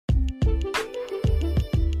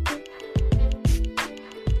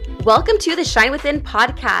Welcome to the Shine Within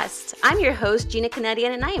podcast. I'm your host, Gina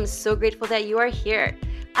Canadian, and I am so grateful that you are here.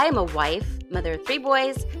 I am a wife, mother of 3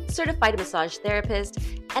 boys, certified massage therapist,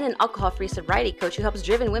 and an alcohol-free sobriety coach who helps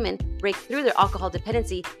driven women break through their alcohol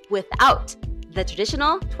dependency without the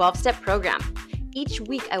traditional 12-step program. Each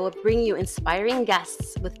week, I will bring you inspiring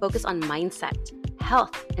guests with focus on mindset,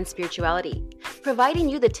 health, and spirituality, providing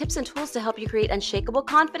you the tips and tools to help you create unshakable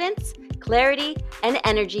confidence, clarity, and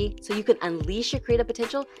energy so you can unleash your creative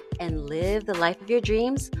potential and live the life of your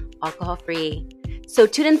dreams alcohol-free. So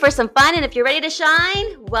tune in for some fun, and if you're ready to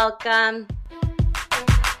shine, welcome.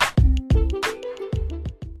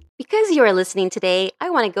 Because you are listening today,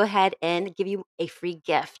 I want to go ahead and give you a free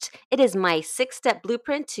gift. It is my 6-step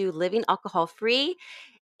blueprint to living alcohol-free.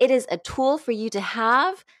 It is a tool for you to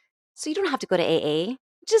have so you don't have to go to AA.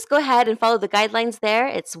 Just go ahead and follow the guidelines there.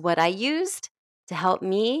 It's what I used to help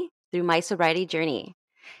me through my sobriety journey.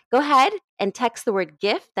 Go ahead and text the word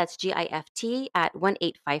GIFT, that's GIFT, at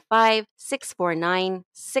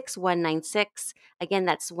 1-855-649-6196. Again,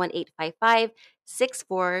 that's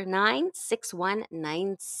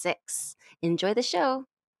 1-855-649-6196. Enjoy the show.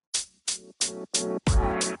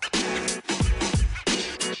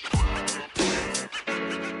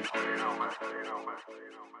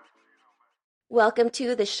 Welcome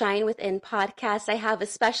to the Shine Within podcast. I have a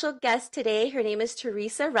special guest today. Her name is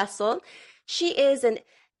Theresa Russell. She is an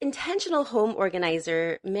intentional home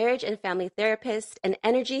organizer, marriage and family therapist, and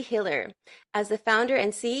energy healer. As the founder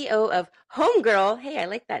and CEO of Homegirl, hey, I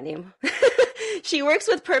like that name. She works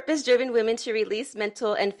with purpose-driven women to release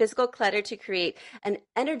mental and physical clutter to create an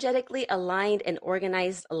energetically aligned and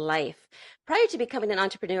organized life. Prior to becoming an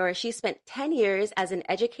entrepreneur, she spent 10 years as an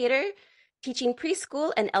educator, teaching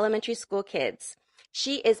preschool and elementary school kids.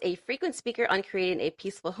 She is a frequent speaker on creating a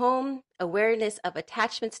peaceful home, awareness of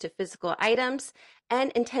attachments to physical items,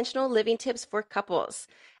 and intentional living tips for couples.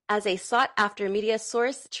 As a sought-after media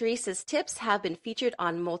source, Theresa's tips have been featured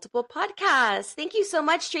on multiple podcasts. Thank you so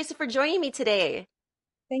much, Theresa, for joining me today.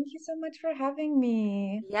 Thank you so much for having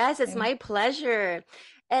me. Yes, it's my pleasure.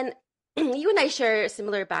 And you and I share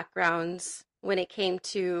similar backgrounds when it came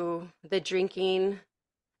to the drinking.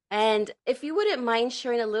 And if you wouldn't mind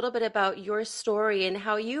sharing a little bit about your story and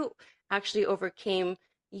how you actually overcame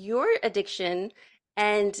your addiction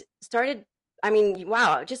and started,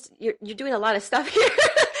 wow, just you're doing a lot of stuff here.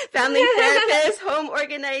 Family therapist, home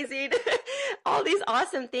organizing, all these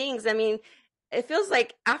awesome things. I mean, it feels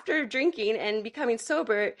like after drinking and becoming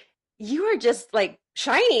sober, you are just like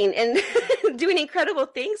shining and doing incredible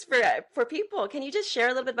things for people. Can you just share a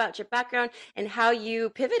little bit about your background and how you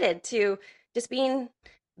pivoted to just being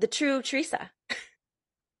the true Theresa?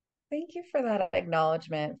 Thank you for that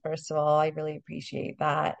acknowledgement. First of all, I really appreciate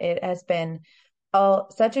that. It has been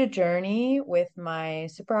such a journey with my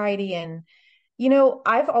sobriety. And,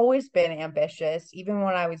 I've always been ambitious. Even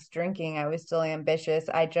when I was drinking, I was still ambitious.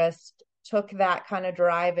 I just took that kind of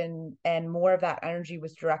drive and more of that energy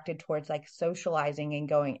was directed towards like socializing and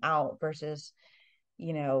going out versus,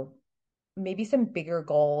 you know, maybe some bigger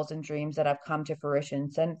goals and dreams that have come to fruition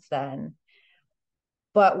since then.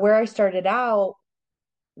 But where I started out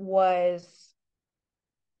was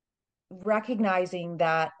recognizing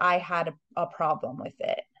that I had a problem with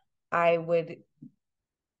it. I would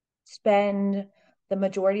spend the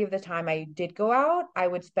majority of the time I did go out, I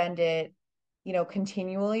would spend it,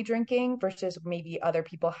 continually drinking versus maybe other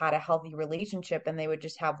people had a healthy relationship and they would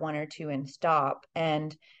just have one or two and stop.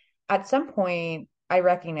 And at some point, I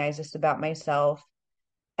recognized this about myself.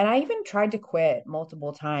 And I even tried to quit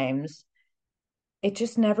multiple times. It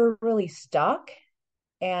just never really stuck.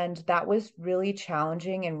 And that was really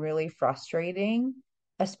challenging and really frustrating,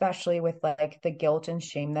 especially with like the guilt and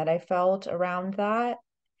shame that I felt around that.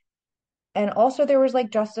 And also there was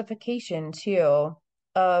like justification too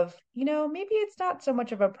of, maybe it's not so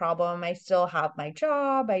much of a problem. I still have my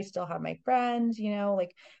job, I still have my friends,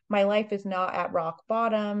 like my life is not at rock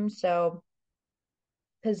bottom. So,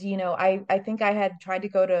 because, I think I had tried to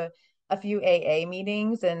go to a few AA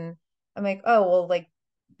meetings and I'm like, oh, well, like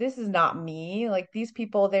this is not me. Like these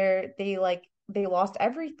people, they lost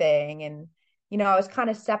everything. And, I was kind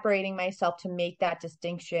of separating myself to make that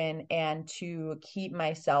distinction and to keep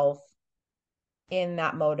myself in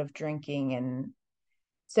that mode of drinking. And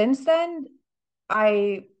since then,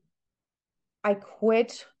 I I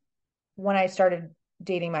quit when I started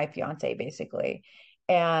dating my fiance, basically.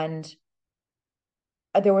 And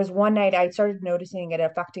there was one night I started noticing it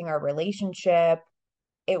affecting our relationship.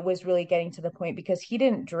 It was really getting to the point because he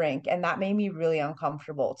didn't drink, and that made me really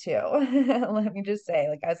uncomfortable too. Let me just say,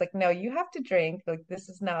 like, I was like, no, you have to drink. Like, this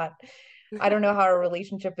is not, I don't know how our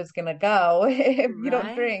relationship is gonna go if you don't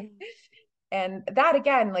Right. drink. And that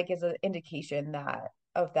again, like is an indication that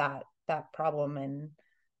of that problem. And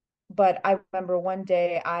but I remember one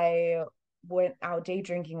day I went out day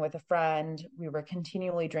drinking with a friend. We were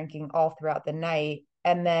continually drinking all throughout the night.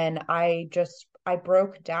 And then I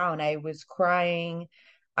broke down. I was crying.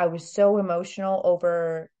 I was so emotional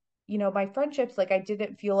over, my friendships. Like I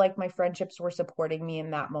didn't feel like my friendships were supporting me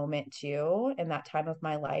in that moment too, in that time of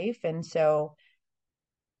my life. And so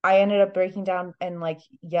I ended up breaking down and like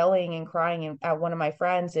yelling and crying at one of my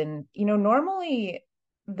friends. And, normally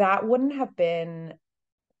that wouldn't have been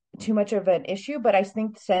too much of an issue, but I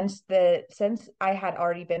think since I had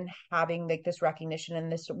already been having like this recognition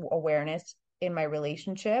and this awareness in my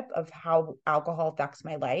relationship of how alcohol affects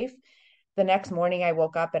my life, the next morning I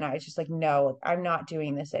woke up and I was just like, no, I'm not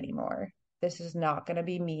doing this anymore. This is not going to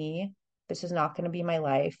be me. This is not going to be my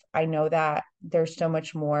life. I know that there's so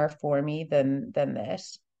much more for me than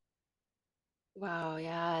this. Wow,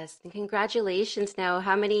 yes. And congratulations now.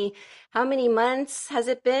 How many months has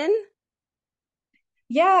it been?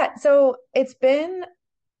 Yeah, so it's been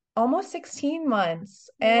almost 16 months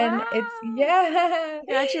and it's Wow. yeah.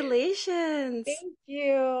 Congratulations. Thank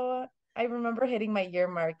you. I remember hitting my year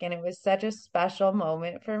mark and it was such a special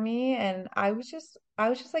moment for me and I was just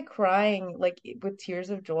like crying like with tears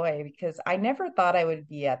of joy because I never thought I would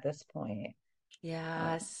be at this point.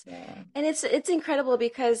 Yes. Yeah. And it's incredible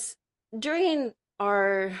because during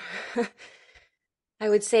our I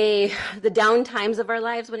would say the down times of our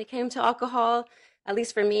lives when it came to alcohol, at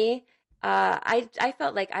least for me, I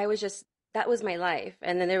felt like I was just that was my life,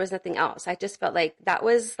 and then there was nothing else. I just felt like that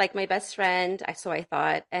was like my best friend. So I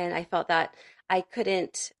thought, and I felt that I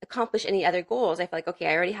couldn't accomplish any other goals. I felt like okay,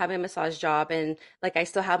 I already have my massage job, and like I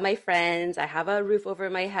still have my friends. I have a roof over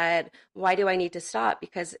my head. Why do I need to stop?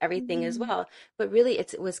 Because everything is Mhm. well. But really,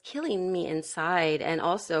 it was killing me inside, and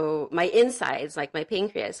also my insides, like my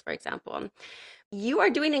pancreas, for example. You are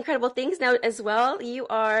doing incredible things now as well.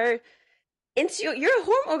 You're a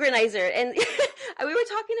home organizer, and we were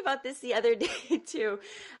talking about this the other day too.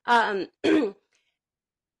 Um,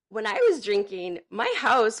 when I was drinking, my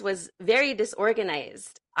house was very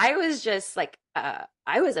disorganized. I was just like,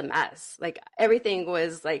 I was a mess. Like everything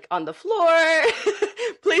was like on the floor.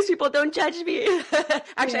 Please, people, don't judge me.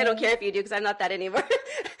 Actually, I don't Yeah. care if you do because I'm not that anymore.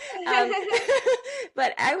 um,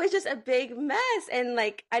 but I was just a big mess, and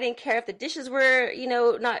like I didn't care if the dishes were,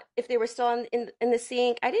 not if they were still in the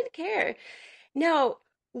sink. I didn't care. Now,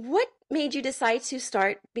 what made you decide to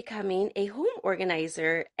start becoming a home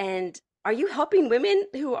organizer? And are you helping women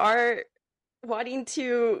who are wanting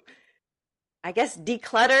to, I guess,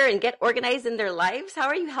 declutter and get organized in their lives? How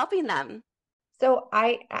are you helping them? So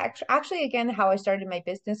I actually again how I started my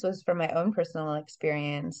business was from my own personal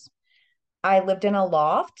experience. I lived in a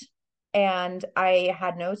loft and I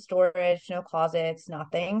had no storage, no closets,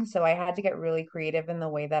 nothing. So I had to get really creative in the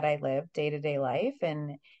way that I lived day-to-day life.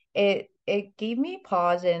 And it gave me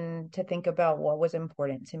pause and to think about what was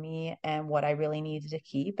important to me and what I really needed to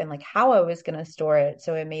keep and like how I was going to store it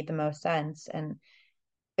so it made the most sense. And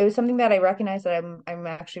it was something that I recognized that I'm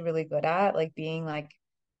actually really good at, like being like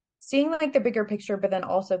seeing like the bigger picture, but then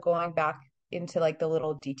also going back into like the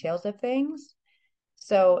little details of things.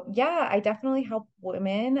 So, yeah, I definitely help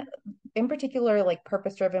women, in particular, like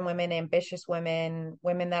purpose-driven women, ambitious women,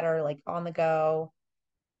 women that are like on the go,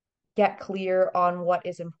 get clear on what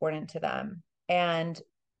is important to them and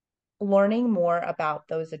learning more about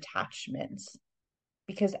those attachments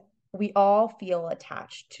because we all feel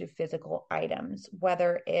attached to physical items,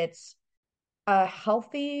 whether it's a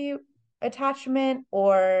healthy attachment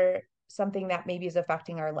or something that maybe is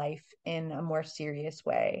affecting our life in a more serious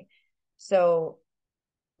way. So,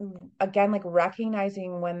 again, like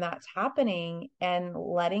recognizing when that's happening and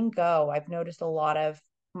letting go. I've noticed a lot of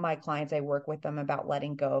my clients, I work with them about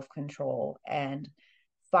letting go of control and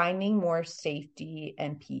finding more safety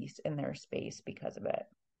and peace in their space because of it.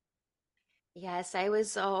 Yes, I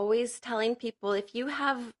was always telling people if you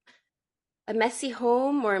have a messy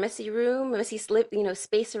home or a messy room, a messy slip,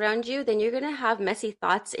 space around you, then you're going to have messy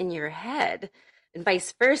thoughts in your head and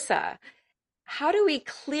vice versa. How do we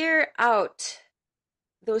clear out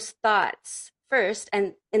those thoughts first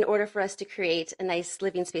and in order for us to create a nice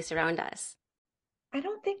living space around us? I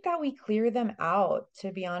don't think that we clear them out,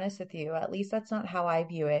 to be honest with you. At least that's not how I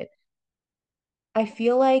view it. I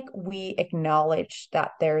feel like we acknowledge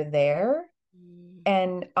that they're there Mm.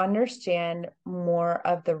 and understand more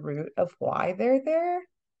of the root of why they're there.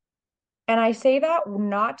 And I say that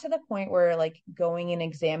not to the point where like going and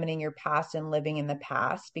examining your past and living in the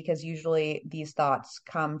past, because usually these thoughts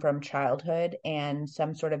come from childhood and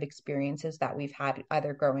some sort of experiences that we've had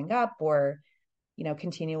either growing up or,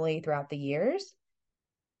 continually throughout the years.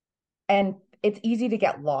 And it's easy to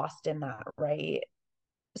get lost in that, right?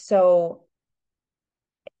 So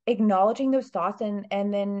acknowledging those thoughts and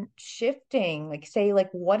then shifting, like say like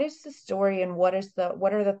what is the story and what are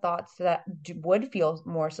the thoughts that would feel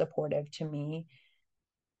more supportive to me,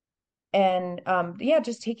 and yeah,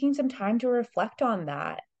 just taking some time to reflect on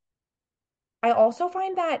that. I also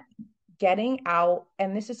find that getting out,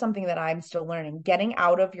 and this is something that I'm still learning, getting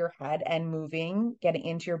out of your head and moving, getting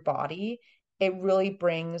into your body, it really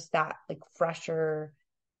brings that like fresher,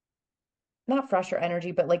 not fresher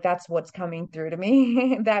energy, but like that's what's coming through to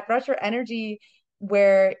me. That fresher energy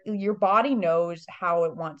where your body knows how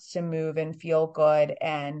it wants to move and feel good.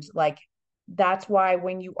 And like that's why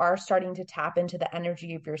when you are starting to tap into the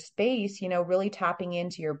energy of your space, really tapping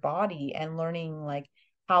into your body and learning like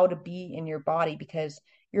how to be in your body, because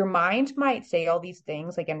your mind might say all these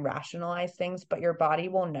things like and rationalize things, but your body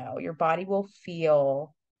will know, your body will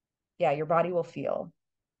feel. Yeah, your body will feel.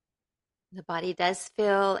 The body does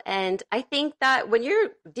feel, and I think that when you're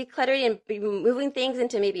decluttering and moving things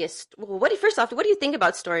into maybe well, first off, what do you think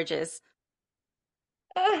about storages?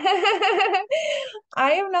 I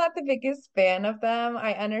am not the biggest fan of them.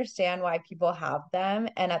 I understand why people have them.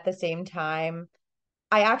 And at the same time,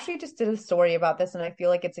 I actually just did a story about this, and I feel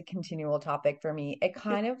like it's a continual topic for me. It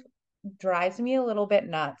kind of drives me a little bit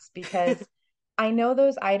nuts because I know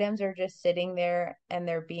those items are just sitting there and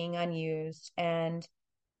they're being unused. And,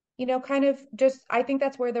 kind of just, I think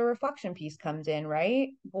that's where the reflection piece comes in, right?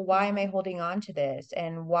 Well, why am I Hmm. holding on to this?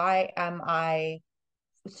 And why am I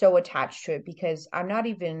so attached to it? Because I'm not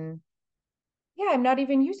even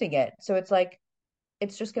using it. So it's like, if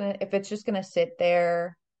it's just gonna sit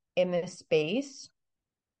there in this space,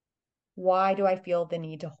 why do I feel the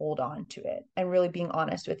need to hold on to it? And really being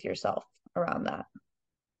honest with yourself around that.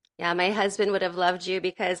 Yeah, my husband would have loved you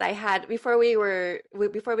because I had before we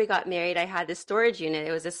got married, I had this storage unit.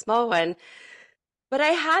 It was a small one, but I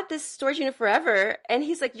had this storage unit forever, and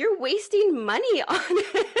he's like, "You're wasting money on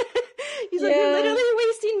it." He's like, "You're Yeah. literally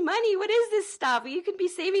wasting money. What is this stuff? You could be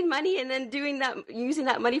saving money and then doing that, using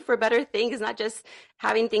that money for better things, not just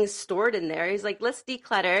having things stored in there." He's like, "Let's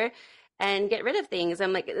declutter and get rid of things."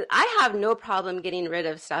 I'm like, I have no problem getting rid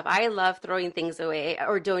of stuff. I love throwing things away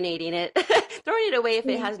or donating it, throwing it away if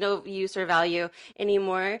it has no use or value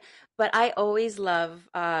anymore. But I always love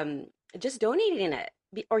just donating it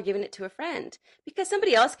or giving it to a friend because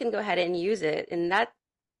somebody else can go ahead and use it. And that,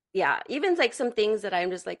 yeah, even like some things that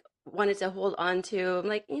I'm just like wanted to hold on to. I'm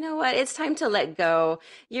like, you know what? It's time to let go.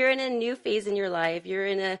 You're in a new phase in your life. You're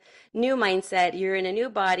in a new mindset. You're in a new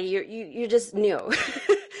body. You're just new.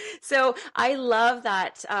 So I love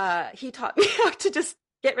that he taught me how to just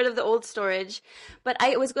get rid of the old storage. But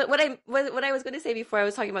I was what I was going to say before I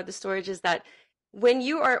was talking about the storage is that when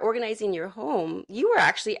you are organizing your home, you are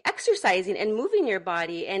actually exercising and moving your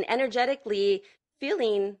body and energetically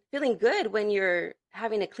feeling good when you're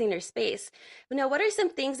having a cleaner space. Now, what are some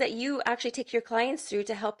things that you actually take your clients through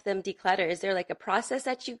to help them declutter? Is there like a process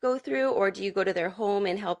that you go through, or do you go to their home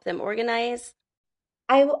and help them organize?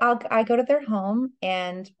 I go to their home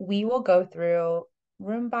and we will go through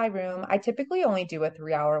room by room. I typically only do a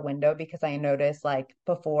 3 hour window because I notice like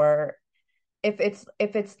before, if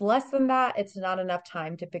it's less than that, it's not enough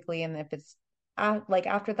time typically, and if it's like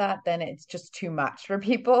after that, then it's just too much for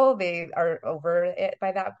people. They are over it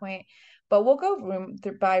by that point. But we'll go room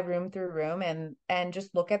through by room through room and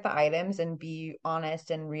just look at the items and be honest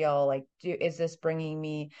and real. Like, is this bringing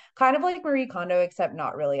me kind of like Marie Kondo, except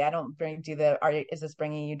not really. I don't bring do the are is this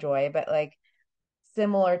bringing you joy, but like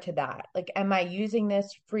similar to that. Like, am I using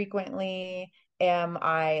this frequently? Am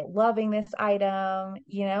I loving this item?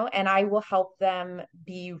 And I will help them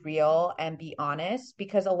be real and be honest,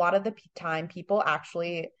 because a lot of the time people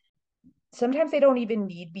actually sometimes they don't even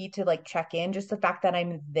need me to like check in. Just the fact that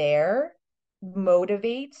I'm there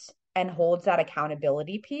motivates and holds that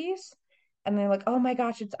accountability piece. And they're like, oh my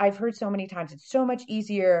gosh, I've heard so many times, it's so much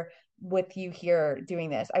easier with you here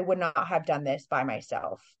doing this. I would not have done this by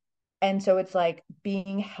myself. And so it's like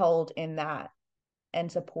being held in that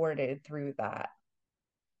and supported through that.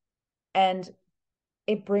 And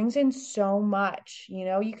it brings in so much,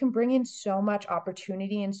 you can bring in so much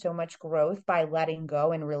opportunity and so much growth by letting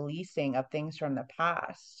go and releasing of things from the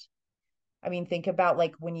past. I mean, think about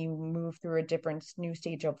like when you move through a different new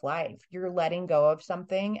stage of life, you're letting go of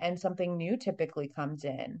something and something new typically comes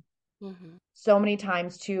in. Hmm. So many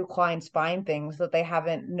times too, clients find things that they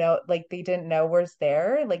haven't know, like they didn't know was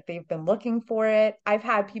there, like they've been looking for it. I've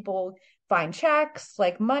had people find checks,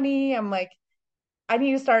 like money. I'm like, I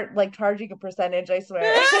need to start like charging a percentage, I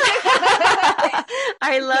swear.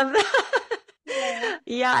 I love that. Yeah.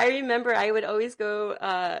 Yeah, I remember I would always go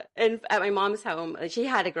and at my mom's home. She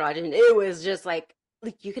had a garage and it was just like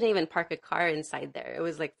you couldn't even park a car inside there. It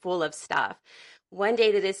was like full of stuff. One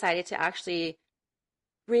day they decided to actually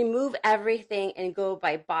remove everything and go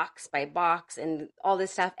by box and all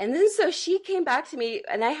this stuff. And then so she came back to me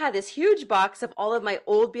and I had this huge box of all of my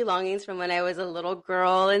old belongings from when I was a little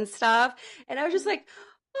girl and stuff. And I was just like,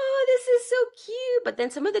 oh, this is so cute. But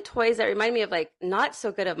then some of the toys that remind me of like not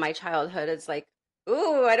so good of my childhood, it's like,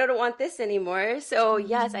 ooh, I don't want this anymore. So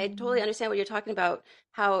yes, I totally Mm. understand what you're talking about,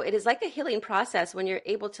 how it is like a healing process when you're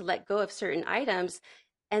able to let go of certain items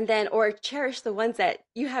and then or cherish the ones that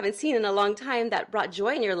you haven't seen in a long time that brought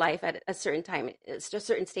joy in your life at a certain time, it's a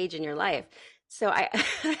certain stage in your life. So I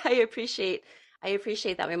I appreciate I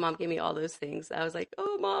appreciate that my mom gave me all those things. I was like,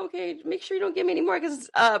 oh mom, okay, make sure you don't give me any more because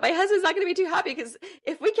my husband's not going to be too happy because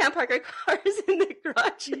if we can't park our cars in the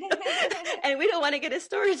garage and we don't want to get a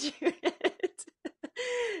storage unit.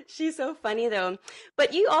 She's so funny though.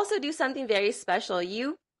 But you also do something very special.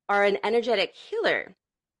 You are an energetic healer.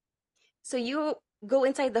 So you go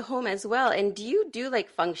inside the home as well. And do you do like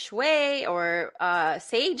feng shui or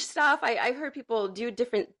sage stuff? I've heard people do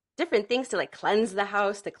different things to like cleanse the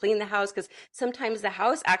house, to clean the house, because sometimes the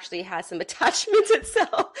house actually has some attachments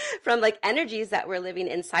itself from like energies that we're living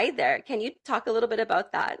inside there. Can you talk a little bit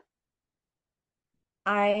about that?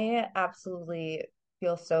 I absolutely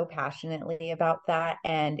feel so passionately about that.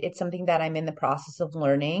 And it's something that I'm in the process of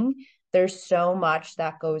learning. There's so much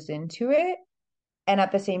that goes into it. And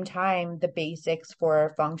at the same time, the basics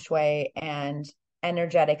for feng shui and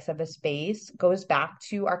energetics of a space goes back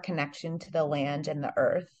to our connection to the land and the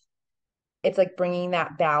earth. It's like bringing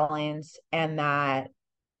that balance and that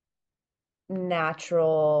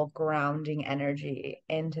natural grounding energy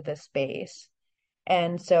into the space.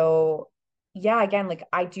 And so, yeah, again, like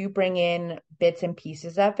I do bring in bits and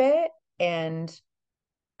pieces of it, and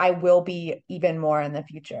I will be even more in the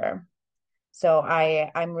future. So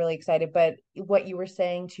I'm really excited. But what you were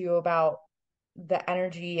saying too about the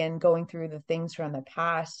energy and going through the things from the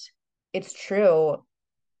past, it's true.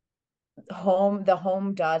 The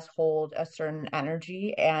home does hold a certain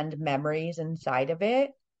energy and memories inside of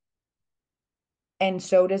it, and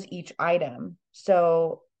so does each item.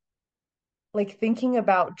 So like thinking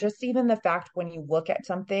about just even the fact when you look at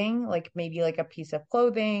something like maybe like a piece of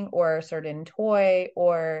clothing or a certain toy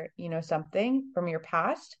or something from your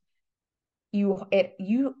past, you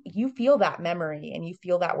feel that memory and you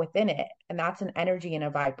feel that within it, and that's an energy and a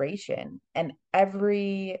vibration, and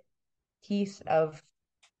every piece of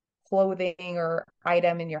clothing or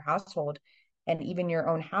item in your household and even your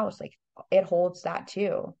own house, like it holds that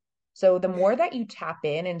too. So the more that you tap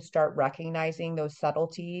in and start recognizing those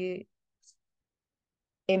subtleties,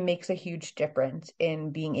 it makes a huge difference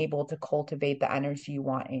in being able to cultivate the energy you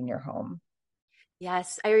want in your home.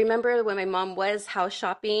 Yes, I remember when my mom was house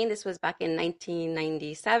shopping. This was back in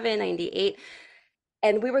 1997, 98.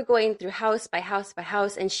 And we were going through house by house by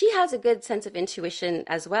house, and she has a good sense of intuition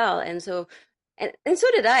as well. And so and so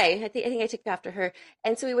did I. I think I took after her.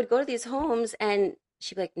 And so we would go to these homes and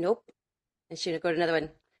she'd be like, nope. And she would go to another one,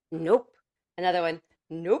 nope. Another one,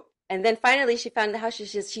 nope. And then finally she found the house.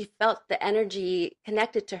 She felt the energy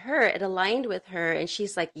connected to her. It aligned with her. And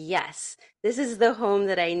she's like, yes, this is the home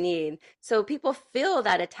that I need. So people feel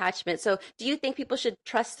that attachment. So do you think people should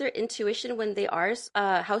trust their intuition when they are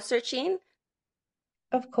house searching?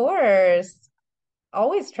 Of course,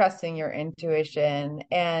 always trusting your intuition.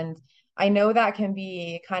 And I know that can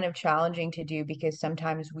be kind of challenging to do because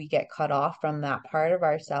sometimes we get cut off from that part of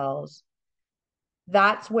ourselves.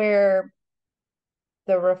 That's where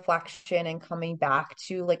the reflection and coming back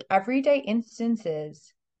to like everyday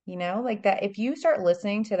instances, like that if you start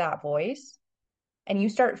listening to that voice and you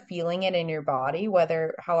start feeling it in your body,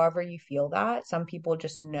 whether however you feel that, some people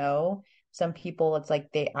just know, some people it's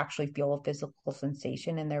like they actually feel a physical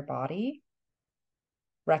sensation in their body,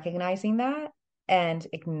 recognizing that and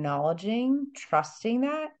acknowledging, trusting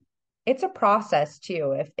that. It's a process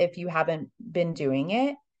too if you haven't been doing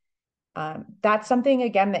it. That's something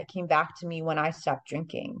again that came back to me when I stopped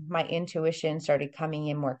drinking. My intuition started coming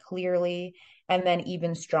in more clearly and then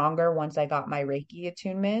even stronger once I got my Reiki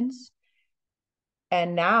attunements.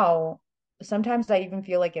 And now sometimes I even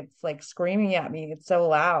feel like it's like screaming at me. It's so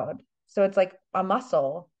loud. So it's like a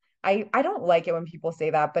muscle. I don't like it when people say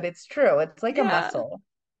that, but it's true. It's like a Yeah. muscle.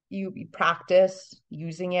 You practice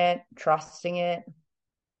using it, trusting it.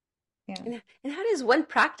 Yeah. And how does one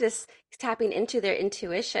practice tapping into their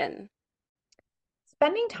intuition?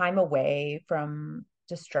 Spending time away from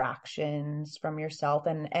distractions from yourself.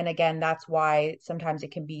 And again, that's why sometimes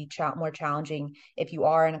it can be more challenging if you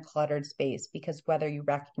are in a cluttered space, because whether you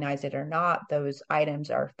recognize it or not, those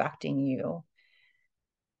items are affecting you.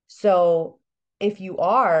 So if you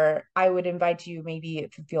are, I would invite you, maybe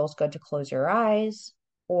if it feels good, to close your eyes,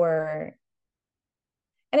 or,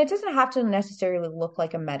 and it doesn't have to necessarily look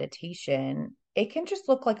like a meditation. It can just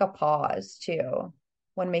look like a pause too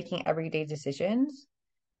when making everyday decisions.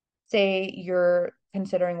 Say you're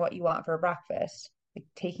considering what you want for breakfast, like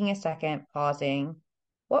taking a second, pausing.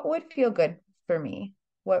 What would feel good for me?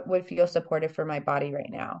 What would feel supportive for my body right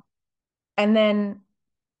now? And then,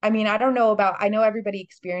 I mean, I don't know about, I know everybody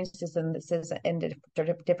experiences and this is in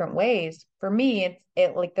different ways. For me,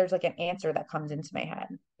 it like there's like an answer that comes into my head.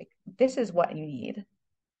 Like, this is what you need.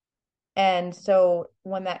 And so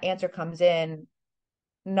when that answer comes in,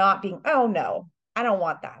 not being, oh no, I don't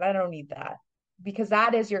want that. I don't need that. Because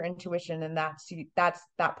that is your intuition, and that's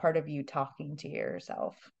that part of you talking to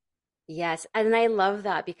yourself. Yes, and I love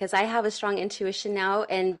that because I have a strong intuition now,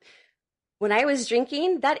 and when I was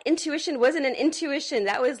drinking, that intuition wasn't an intuition.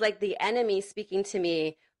 That was like the enemy speaking to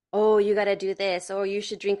me. Oh, you got to do this. Oh, you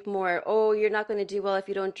should drink more. Oh, you're not going to do well if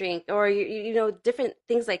you don't drink. Or, different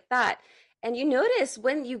things like that. And you notice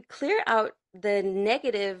when you clear out the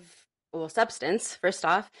negative, well, substance, first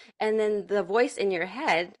off, and then the voice in your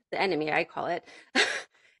head, the enemy, I call it,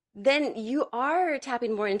 then you are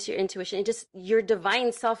tapping more into your intuition. It just, your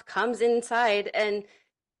divine self comes inside and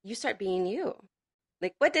you start being you,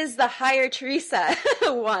 like what does the higher Theresa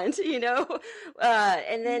want, and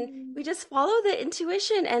then we Mm. just follow the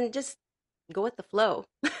intuition and just go with the flow,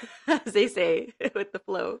 as they say, with the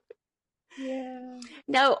flow. Yeah.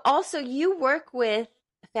 Now also you work with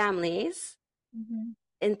families Mhm.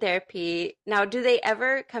 in therapy. Now do they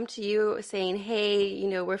ever come to you saying, hey,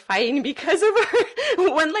 we're fighting because of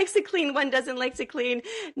our one likes to clean, one doesn't like to clean?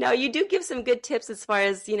 Now you do give some good tips as far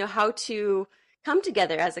as how to come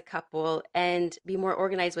together as a couple and be more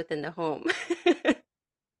organized within the home.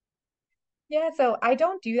 Yeah, so I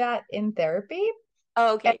don't do that in therapy,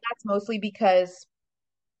 Oh, and okay. that's mostly because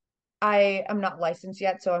I am not licensed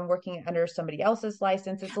yet, so I'm working under somebody else's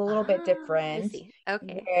license. It's a little bit I different see.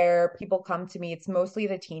 Okay. where people come to me. It's mostly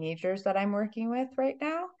the teenagers that I'm working with right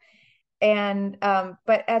now. And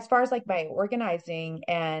but as far as like my organizing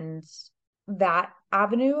and that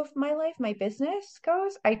avenue of my life, my business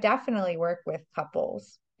goes, I definitely work with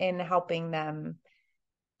couples in helping them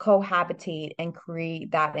cohabitate and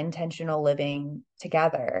create that intentional living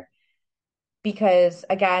together. Because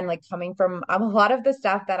again, like coming from a lot of the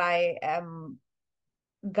stuff that I am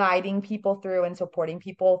guiding people through and supporting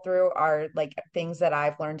people through are like things that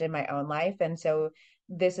I've learned in my own life. And so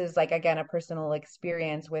this is like, again, a personal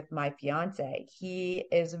experience with my fiance. He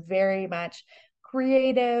is very much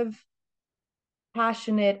creative,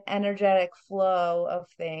 passionate, energetic flow of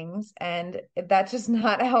things. And that's just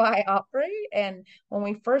not how I operate. And when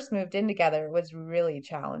we first moved in together, it was really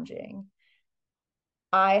challenging.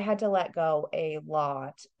 I had to let go a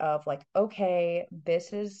lot of like, okay,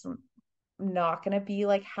 this is not going to be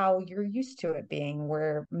like how you're used to it being.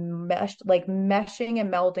 We're meshing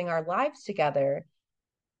and melding our lives together.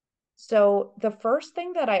 So the first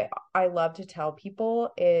thing that I love to tell people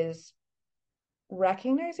is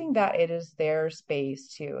recognizing that it is their space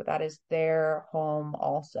too. That is their home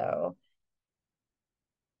also.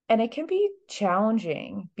 And it can be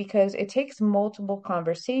challenging because it takes multiple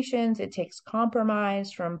conversations, it takes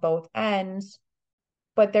compromise from both ends.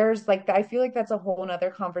 But there's like, I feel like that's a whole nother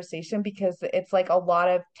conversation because it's like a lot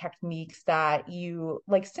of techniques that you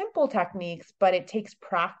like, simple techniques, but it takes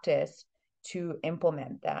practice to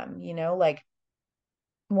implement them, like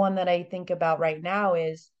one that I think about right now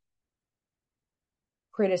is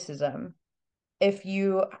criticism. If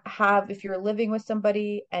you're living with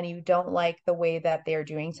somebody and you don't like the way that they're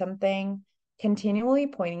doing something, continually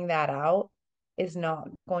pointing that out is not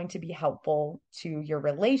going to be helpful to your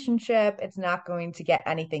relationship. It's not going to get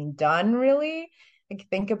anything done, really. Like,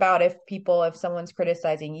 think about if someone's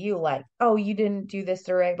criticizing you, like, oh, you didn't do this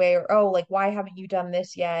the right way, or oh, like, why haven't you done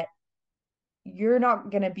this yet? You're not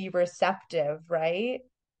going to be receptive, right?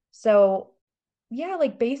 So, yeah,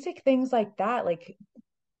 like basic things like that, like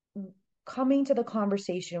coming to the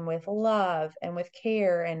conversation with love and with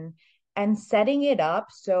care, and setting it up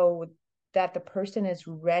so that the person is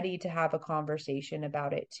ready to have a conversation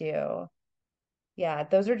about it too. Yeah,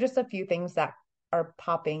 those are just a few things that are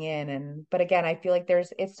popping in. And but again, I feel like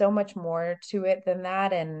it's so much more to it than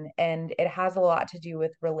that, and it has a lot to do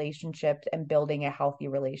with relationships and building a healthy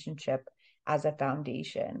relationship as a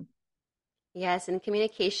foundation. Yes, and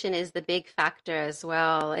communication is the big factor as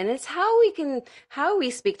well. And it's how we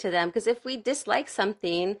speak to them. Because if we dislike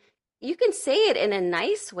something, you can say it in a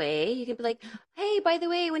nice way. You can be like, hey, by the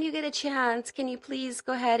way, when you get a chance, can you please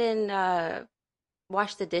go ahead and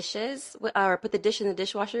wash the dishes or put the dish in the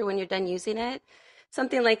dishwasher when you're done using it?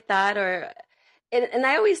 Something like that. And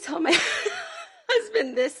I always tell my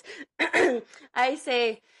husband this. I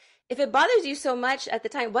say, if it bothers you so much at the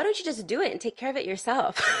time, why don't you just do it and take care of it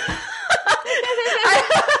yourself?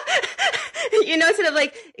 Instead of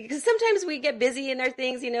like, because sometimes we get busy in our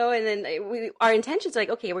things, and then our intentions are like,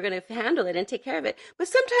 okay, we're going to handle it and take care of it. But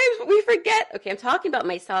sometimes we forget, okay, I'm talking about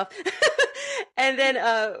myself. And then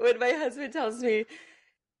when my husband tells me,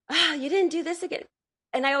 you didn't do this again.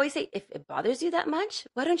 And I always say, if it bothers you that much,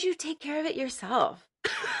 why don't you take care of it yourself?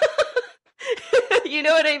 You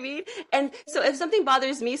know what I mean? And so if something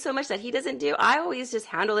bothers me so much that he doesn't do, I always just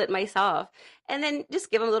handle it myself. And then just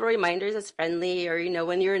give him little reminders as friendly, or,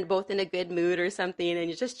 when you're both in a good mood or something and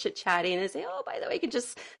you're just chit-chatting and say, oh, by the way, you can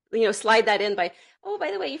just, slide that in by, oh,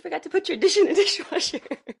 by the way, you forgot to put your dish in the dishwasher.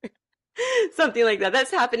 Something like that.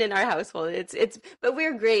 That's happened in our household. But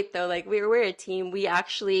we're great though. Like we're a team. We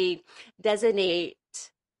actually designate,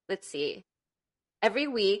 let's see, every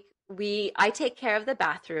week I take care of the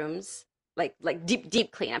bathrooms, like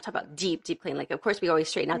deep clean. I'm talking about deep clean. Like of course we always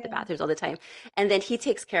straighten out the Yeah. bathrooms all the time. And then he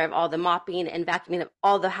takes care of all the mopping and vacuuming of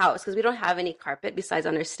all the house because we don't have any carpet besides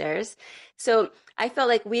on our stairs. So I felt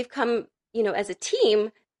like we've come, as a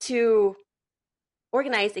team to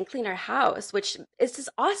organize and clean our house, which is just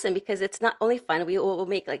awesome because it's not only fun.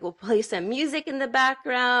 We'll play some music in the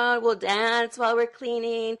background. We'll dance while we're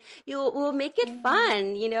cleaning. We'll make it Yeah.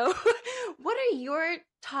 fun. What are your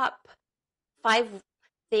top 5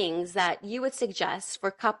 things that you would suggest for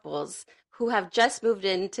couples who have just moved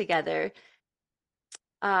in together,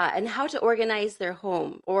 and how to organize their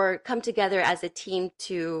home or come together as a team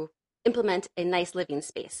to implement a nice living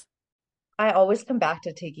space? I always come back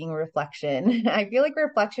to taking reflection. I feel like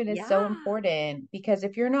reflection is so Yeah. important because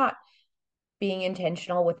if you're not being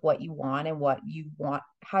intentional with what you want and what you want,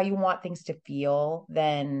 how you want things to feel,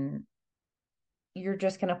 then you're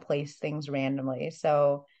just going to place things randomly.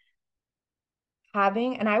 So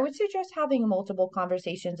and I would suggest having multiple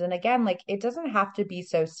conversations. And again, like it doesn't have to be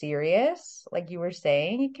so serious, like you were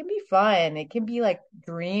saying. It can be fun. It can be like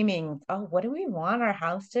dreaming, oh, what do we want our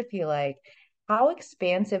house to feel like? How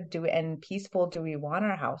expansive and peaceful do we want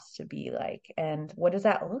our house to be like? And what does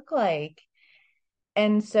that look like?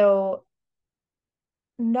 And so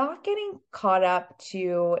not getting caught up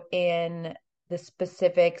in the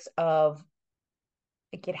specifics of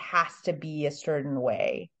like it has to be a certain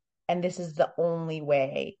way and this is the only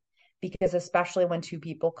way, because especially when two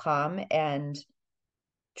people come and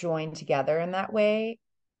join together in that way,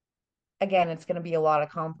 again it's going to be a lot of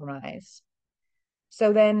compromise.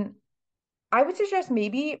 So then I would suggest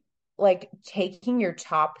maybe like taking your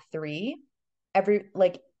top 3, every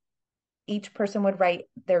like each person would write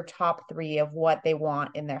their top 3 of what they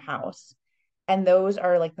want in their house, and those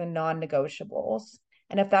are like the non-negotiables,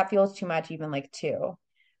 and if that feels too much, even like 2.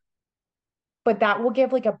 But that will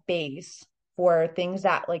give like a base for things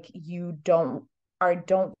that like you don't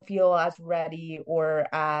feel as ready or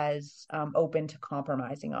as open to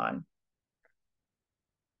compromising on.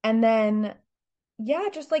 And then yeah,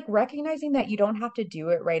 just like recognizing that you don't have to do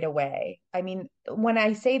it right away. I mean, when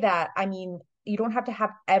I say that, I mean you don't have to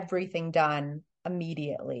have everything done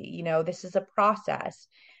immediately. This is a process.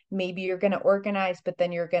 Maybe you're going to organize, but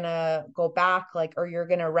then you're going to go back, like, or you're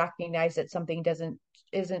going to recognize that something doesn't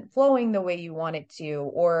isn't flowing the way you want it to,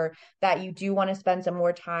 or that you do want to spend some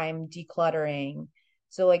more time decluttering.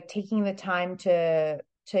 So like taking the time to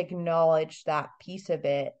acknowledge that piece of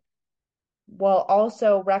it, while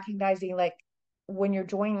also recognizing like when you're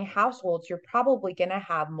joining households, you're probably going to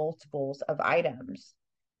have multiples of items.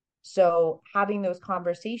 So having those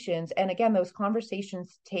conversations, and again, those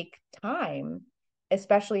conversations take time,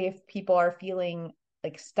 especially if people are feeling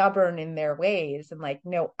like stubborn in their ways and like,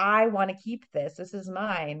 no, I want to keep this. This is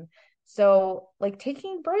mine. So like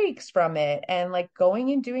taking breaks from it and like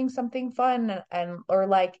going and doing something fun, and or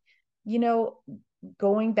like, you know,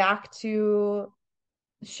 going back to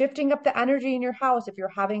shifting up the energy in your house. If you're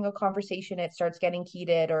having a conversation, it starts getting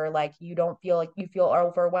heated, or like you don't feel like you feel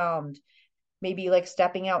overwhelmed, maybe like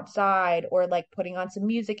stepping outside or like putting on some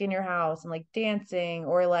music in your house and like dancing,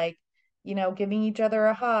 or like giving each other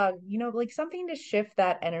a hug, like something to shift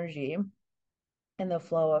that energy and the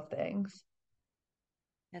flow of things.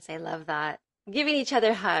 Yes, I love that. Giving each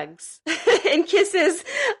other hugs and kisses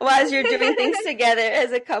while you're doing things together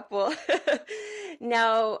as a couple.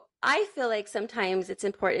 Now, I feel like sometimes it's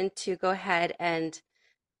important to go ahead and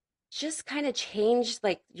just kind of change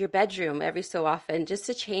like your bedroom every so often, just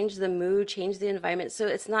to change the mood, change the environment. So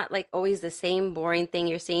it's not like always the same boring thing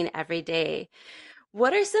you're seeing every day.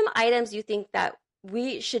 What are some items you think that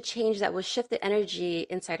we should change that will shift the energy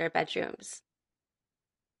inside our bedrooms?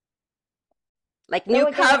 Like new So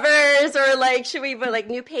again, covers, or like should we put like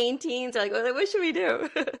new paintings, or like what should we do?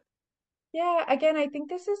 yeah, again, I think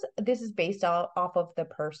this is based off of the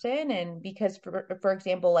person, and because for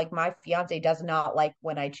example, like my fiance does not like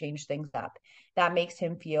when I change things up. That makes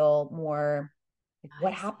him feel more like,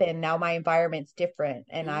 what I see. happened? Now my environment's different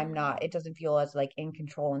and I'm Mm. not, it doesn't feel as like in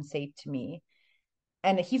control and safe to me.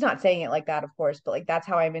 And he's not saying it like that, of course, but like that's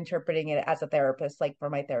how I'm interpreting it as a therapist, like for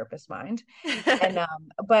my therapist mind. And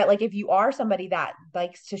but like if you are somebody that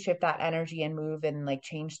likes to shift that energy and move and like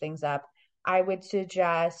change things up, I would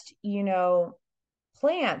suggest,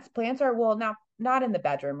 plants are, well, not in the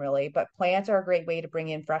bedroom really, but plants are a great way to bring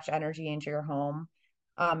in fresh energy into your home.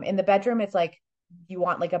 In the bedroom, it's like you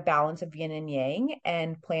want like a balance of yin and yang,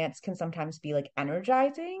 and plants can sometimes be like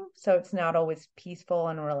energizing, so it's not always peaceful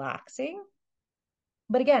and relaxing,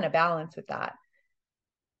 but again, a balance with that.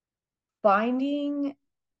 Finding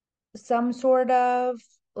some sort of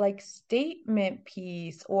like statement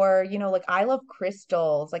piece, or like I love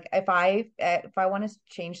crystals. Like if I want to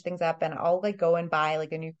change things up, and I'll like go and buy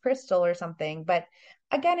like a new crystal or something, but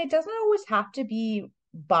again, it doesn't always have to be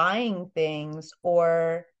buying things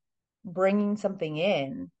or bringing something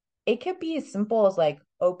in. It could be as simple as like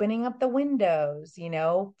opening up the windows,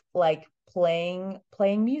 like playing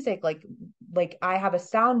music, like I have a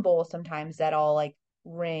sound bowl sometimes that I'll like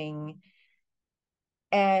ring.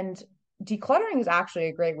 And decluttering is actually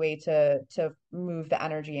a great way to move the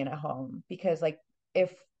energy in a home, because like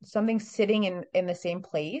if something's sitting in the same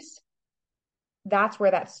place, that's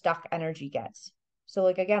where that stuck energy gets. So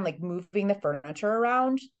like again, like moving the furniture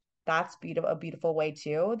around, that's a beautiful way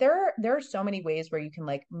too. There are so many ways where you can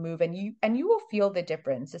like move, and you will feel the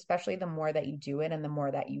difference, especially the more that you do it and the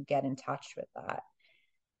more that you get in touch with that.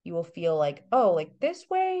 You will feel like, oh, like this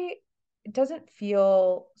way it doesn't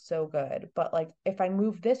feel so good, but like if I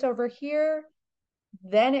move this over here,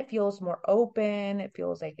 then it feels more open. It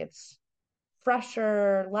feels like it's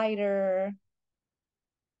fresher, lighter.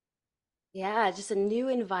 Yeah, just a new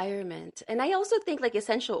environment. And I also think like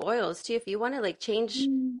essential oils too, if you want to like change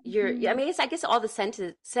your, I Mhm. mean, I guess all the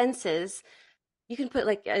senses, you can put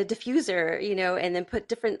like a diffuser, and then put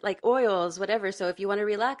different like oils, whatever. So if you want to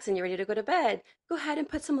relax and you're ready to go to bed, go ahead and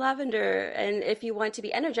put some lavender. And if you want to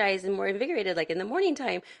be energized and more invigorated, like in the morning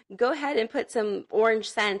time, go ahead and put some orange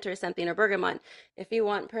scent or something, or bergamot. If you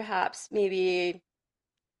want, perhaps maybe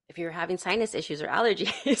if you're having sinus issues or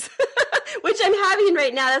allergies, which I'm having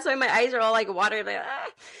right now, that's why my eyes are all like watered. Like,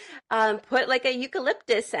 ah. Put like a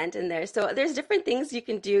eucalyptus scent in there. So there's different things you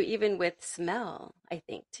can do even with smell, I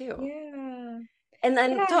think, too. Yeah. And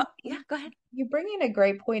then, Yeah, so, yeah, go ahead. you bring in a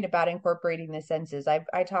great point about incorporating the senses.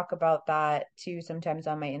 I talk about that too sometimes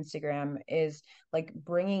on my Instagram, is like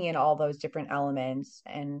bringing in all those different elements.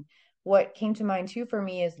 And what came to mind too for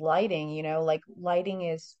me is lighting, like lighting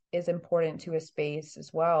is important to a space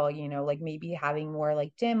as well, like maybe having more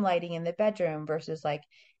like dim lighting in the bedroom versus like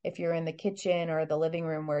if you're in the kitchen or the living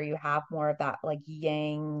room where you have more of that like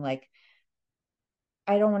yang, like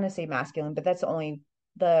I don't want to say masculine, but that's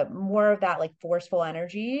the more of that like forceful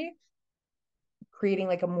energy, creating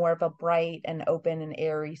like a more of a bright and open and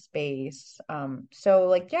airy space. So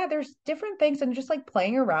like yeah, there's different things, and just like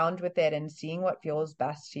playing around with it and seeing what feels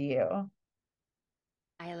best to you.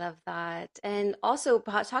 I love that. And also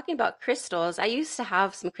talking about crystals, I used to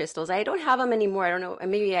have some crystals. I don't have them anymore. I don't know.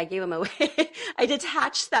 Maybe I gave them away. I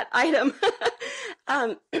detached that item.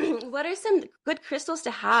 What are some good crystals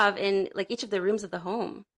to have in like each of the rooms of the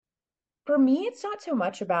home? For me, it's not so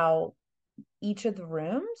much about each of the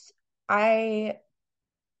rooms. I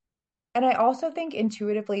and I also think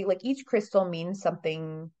intuitively, like each crystal means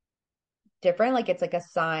something different. Like it's like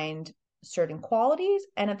assigned certain qualities.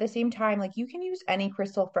 And at the same time, like you can use any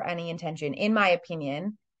crystal for any intention, in my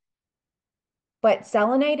opinion. But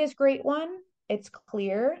selenite is a great one. It's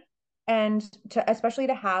clear. And especially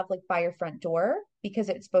to have like by your front door, because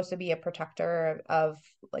it's supposed to be a protector of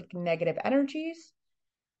like negative energies.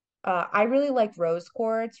 I really like rose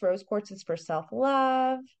quartz. Rose quartz is for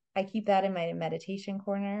self-love. I keep that in my meditation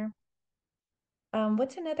corner.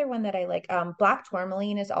 What's another one that I like? Black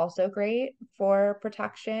tourmaline is also great for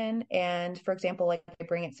protection. And for example, like I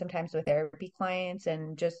bring it sometimes with therapy clients,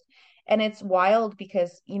 and it's wild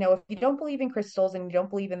because, if you don't believe in crystals and you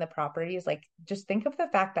don't believe in the properties, like just think of the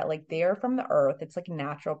fact that like they are from the earth. It's like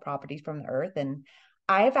natural properties from the earth. And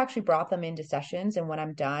I've actually brought them into sessions, and when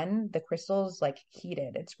I'm done, the crystal's like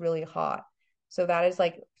heated. It's really hot. So that is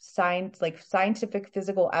like science, like scientific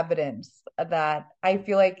physical evidence that I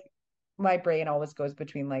feel like my brain always goes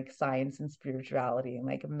between like science and spirituality and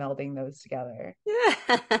like melding those together. Yeah.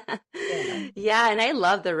 Yeah. Yeah, and I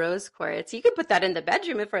love the rose quartz. You could put that in the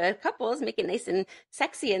bedroom for the couples, make it nice and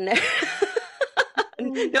sexy in there.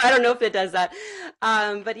 No, I don't know if it does that.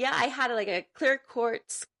 But yeah, I had like a clear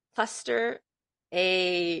quartz cluster,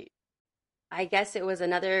 a I guess it was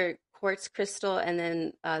another quartz crystal, and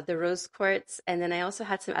then the rose quartz, and then I also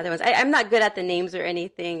had some other ones. I'm not good at the names or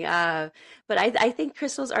anything, but I think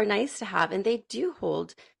crystals are nice to have, and they do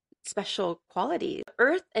hold special quality.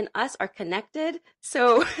 Earth and us are connected,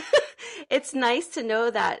 so it's nice to know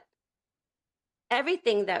that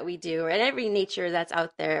everything that we do and every nature that's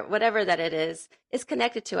out there, whatever that it is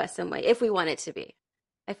connected to us some way if we want it to be.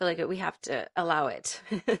 I feel like we have to allow it.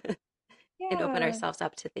 And open Yeah. ourselves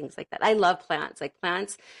up to things like that. I love plants. Like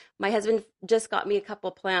plants, my husband just got me a couple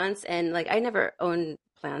plants and like I never owned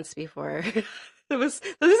plants before. This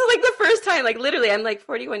is like the first time, like literally I'm like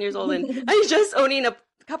 41 years old and I'm just owning a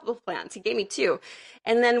couple of plants. He gave me two.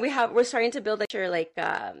 And then we're starting to build like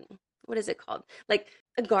what is it called? Like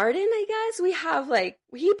a garden, I guess. We have like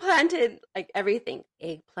he planted like everything: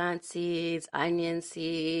 eggplant seeds, onion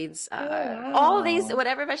seeds, Oh, all these wow.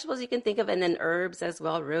 whatever vegetables you can think of, and then herbs as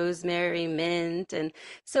well, rosemary, mint, and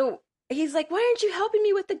so he's like, "Why aren't you helping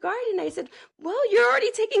me with the garden?" I said, "Well, you're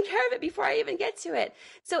already taking care of it before I even get to it."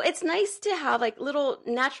 So it's nice to have like little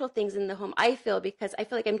natural things in the home. I feel because I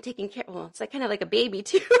feel like I'm taking care. Well, it's like kind of like a baby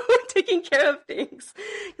too, taking care of things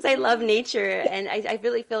because I love nature, and I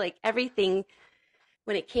really feel like everything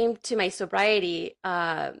when it came to my sobriety,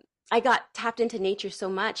 I got tapped into nature so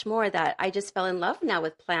much more that I just fell in love now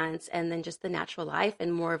with plants and then just the natural life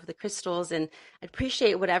and more of the crystals and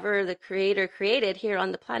appreciate whatever the creator created here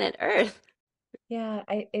on the planet Earth. Yeah,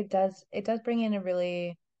 it does bring in a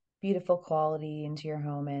really beautiful quality into your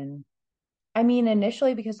home. And I mean,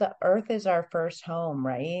 initially, because the earth is our first home,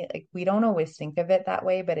 right? Like, we don't always think of it that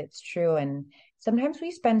way, but it's true. And sometimes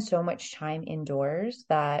we spend so much time indoors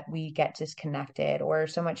that we get disconnected, or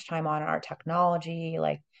so much time on our technology,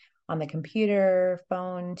 like on the computer,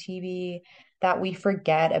 phone, TV, that we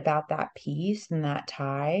forget about that peace and that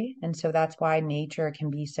tie. And so that's why nature can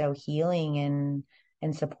be so healing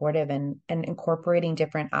and supportive, and incorporating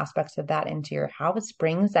different aspects of that into your house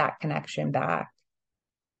brings that connection back.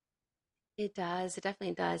 It does. It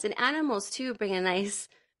definitely does. And animals too bring a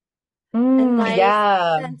Mm, nice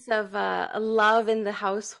yeah. sense of a love in the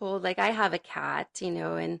household. Like I have a cat,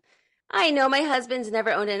 and I know my husband's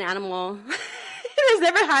never owned an animal. He's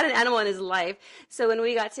never had an animal in his life. So when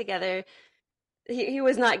we got together, he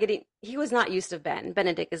was not used to Ben.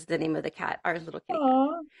 Benedict is the name of the cat, our little kitty cat.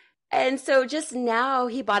 Aw. And so just now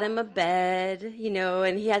he bought him a bed,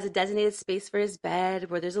 and he has a designated space for his bed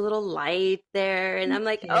where there's a little light there. And I'm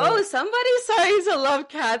like, oh, Cute. somebody's starting to love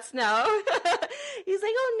cats now. He's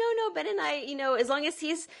like, oh, no, Ben and I, as long as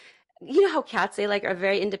you know how cats, they like are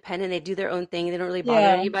very independent. They do their own thing. They don't really bother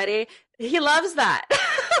Yeah. anybody. He loves that.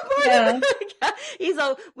 Yeah. He's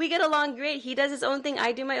all, we get along great. He does his own thing.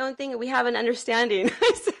 I do my own thing. We have an understanding.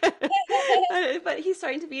 I said, but he's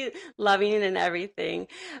starting to be loving and everything.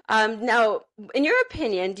 Now, in your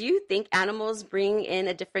opinion, do you think animals bring in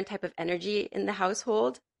a different type of energy in the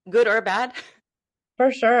household, good or bad?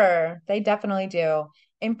 For sure. They definitely do.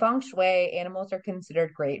 In feng shui, animals are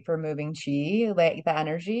considered great for moving qi, like the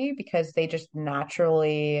energy, because they just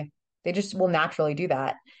will naturally do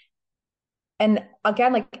that. And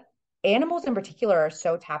again, like animals in particular are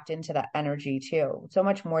so tapped into that energy too, so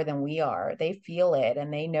much more than we are. They feel it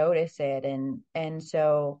and they notice it. And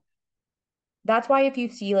so that's why if you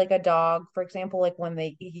see like a dog, for example, like when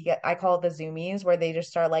I call it the zoomies, where they just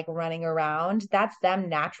start like running around, that's them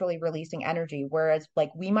naturally releasing energy. Whereas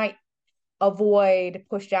like we might avoid,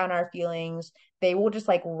 push down our feelings, they will just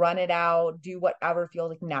like run it out, do whatever feels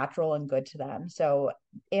like natural and good to them. So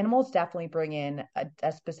animals definitely bring in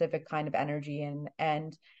a specific kind of energy.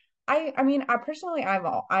 And I mean, I personally, I'm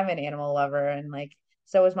an animal lover, and like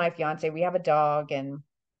so is my fiance. We have a dog, and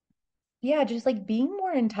yeah, just like being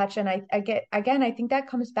more in touch. And I get, again, I think that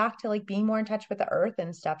comes back to like being more in touch with the earth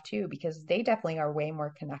and stuff too, because they definitely are way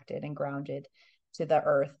more connected and grounded to the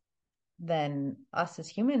earth than us as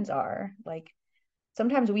humans are. Like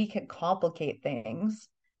sometimes we can complicate things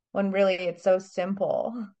when really it's so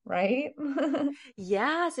simple, right?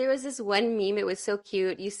 Yes, there was this one meme. It was so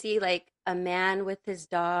cute. You see like a man with his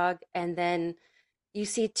dog, and then you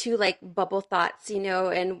see two like bubble thoughts,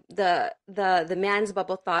 and the man's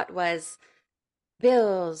bubble thought was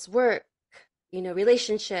bills, work,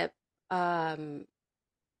 relationship, um,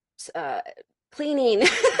 uh, cleaning,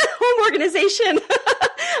 home organization.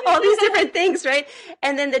 all these different things, right?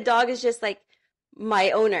 And then the dog is just like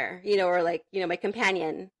my owner, or like, my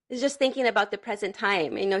companion is just thinking about the present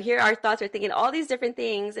time. Here our thoughts are thinking all these different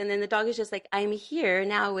things. And then the dog is just like, I'm here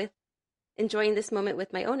now with enjoying this moment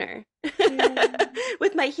with my owner, Yeah.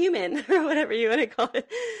 with my human, or whatever you want to call it.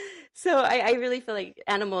 So I really feel like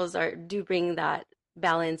animals do bring that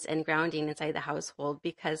balance and grounding inside the household,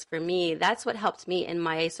 because for me, that's what helped me in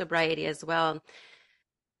my sobriety as well.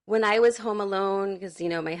 When I was home alone, because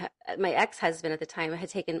my ex-husband at the time had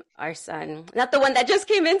taken our son, not the one that just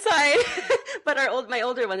came inside, but my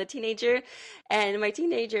older one, the teenager, and my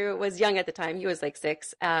teenager was young at the time. He was like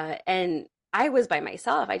 6, and I was by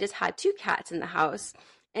myself. I just had 2 cats in the house,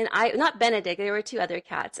 and not Benedict. There were 2 other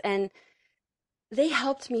cats, and they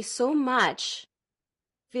helped me so much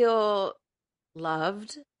feel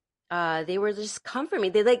loved. They were just comfort me.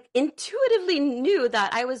 They like intuitively knew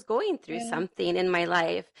that I was going through Yeah. something in my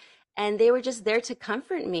life, and they were just there to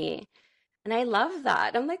comfort me. And I love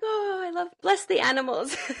that. I'm like, oh, bless the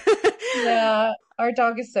animals. Yeah, our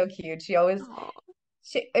dog is so cute. Oh.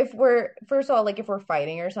 If we're, first of all, like if we're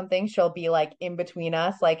fighting or something, she'll be like in between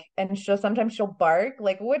us, like, and she'll bark,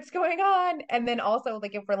 like, what's going on? And then also,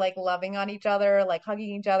 like, if we're like loving on each other, like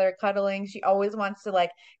hugging each other, cuddling, she always wants to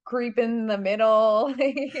like creep in the middle.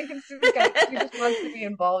 She just wants to be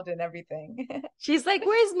involved in everything. She's like,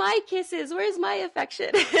 where's my kisses? Where's my affection?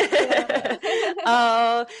 Yeah.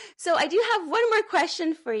 Oh, so I do have one more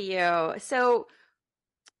question for you. So,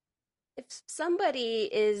 if somebody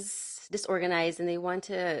is disorganized and they want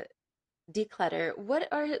to declutter, what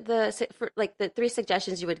are like the 3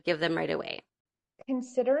 suggestions you would give them right away?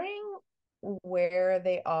 Considering where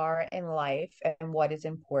they are in life and what is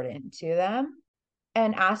important to them,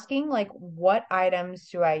 and asking like what items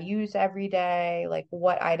do I use every day? Like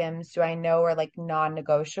what items do I know are like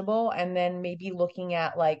non-negotiable? And then maybe looking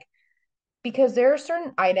at like, because there are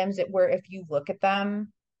certain items that where if you look at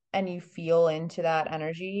them and you feel into that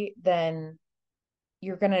energy, then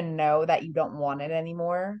you're gonna know that you don't want it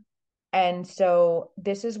anymore. And so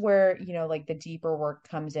this is where, like the deeper work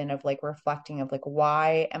comes in of like reflecting of like,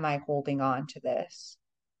 why am I holding on to this?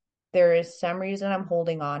 There is some reason I'm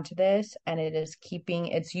holding on to this, and it's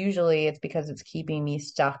because it's keeping me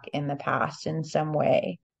stuck in the past in some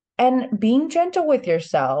way. And being gentle with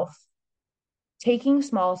yourself, taking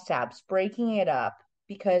small steps, breaking it up,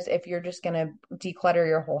 because if you're just going to declutter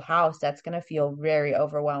your whole house, that's going to feel very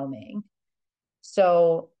overwhelming.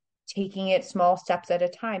 So taking it small steps at a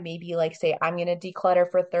time, maybe like say, I'm going to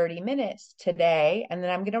declutter for 30 minutes today, and then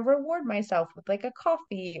I'm going to reward myself with like a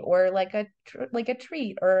coffee or like a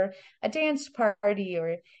treat or a dance party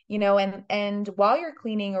or, and while you're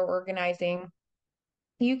cleaning or organizing,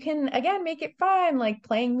 you can again make it fun, like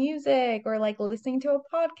playing music or like listening to a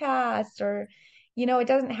podcast or, it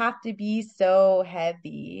doesn't have to be so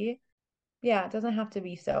heavy. Yeah, it doesn't have to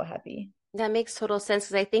be so heavy. That makes total sense,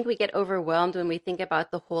 because I think we get overwhelmed when we think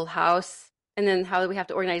about the whole house and then how we have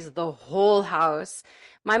to organize the whole house.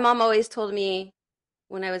 My mom always told me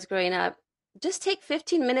when I was growing up, just take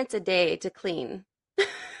 15 minutes a day to clean.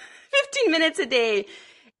 15 minutes a day.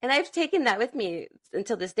 And I've taken that with me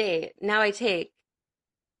until this day. Now I take,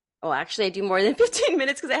 oh, actually, I do more than 15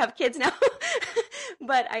 minutes because I have kids now.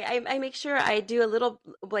 But I make sure I do a little,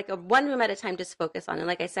 like a one room at a time, just focus on. And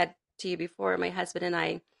like I said to you before, my husband and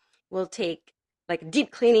I will take like deep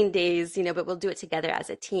cleaning days, but we'll do it together as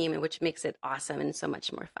a team, and which makes it awesome and so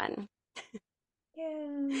much more fun.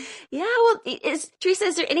 Yeah. Yeah, well, Teresa,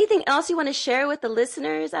 is there anything else you want to share with the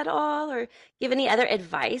listeners at all, or give any other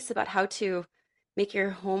advice about how to make your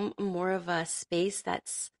home more of a space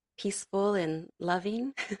that's peaceful and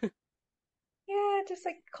loving? Yeah, just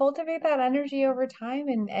like cultivate that energy over time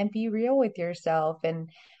and be real with yourself. And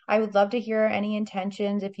I would love to hear any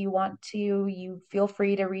intentions. If you want to, you feel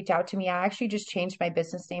free to reach out to me. I actually just changed my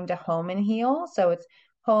business name to Home and Heal. So it's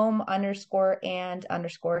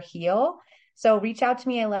home_and_heal. So reach out to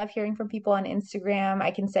me. I love hearing from people on Instagram.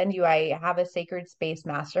 I have a sacred space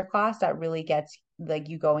masterclass that really gets like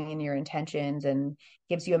you going in your intentions and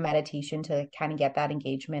gives you a meditation to kind of get that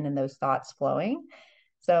engagement and those thoughts flowing.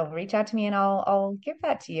 So reach out to me and I'll give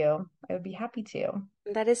that to you. I would be happy to.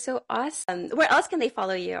 That is so awesome. Where else can they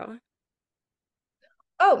follow you?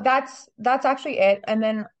 Oh, that's actually it. And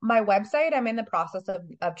then my website, I'm in the process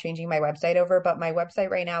of changing my website over, but my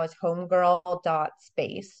website right now is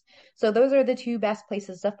homegirl.space. So those are the two best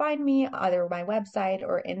places to find me, either my website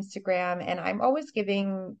or Instagram. And I'm always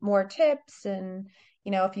giving more tips and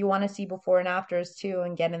if you want to see before and afters too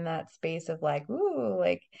and get in that space of like, ooh,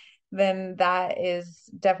 like then that is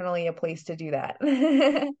definitely a place to do that.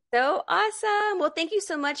 So awesome. Well, thank you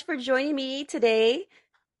so much for joining me today.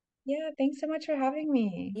 Yeah, thanks so much for having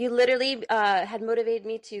me. You literally had motivated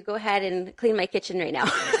me to go ahead and clean my kitchen right now.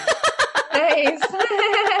 Nice.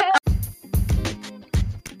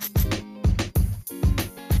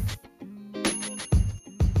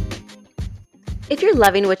 If you're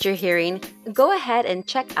loving what you're hearing, go ahead and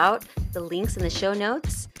check out the links in the show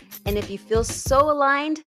notes. And if you feel so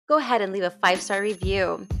aligned, go ahead and leave a 5-star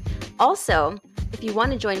review. Also, if you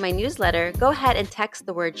want to join my newsletter, go ahead and text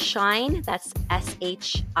the word SHINE, that's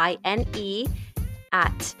SHINE,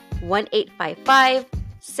 at 1-855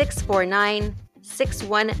 649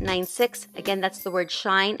 6196. Again, that's the word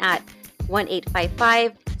SHINE at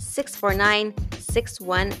 1-855 649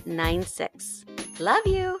 6196. Love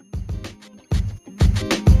you.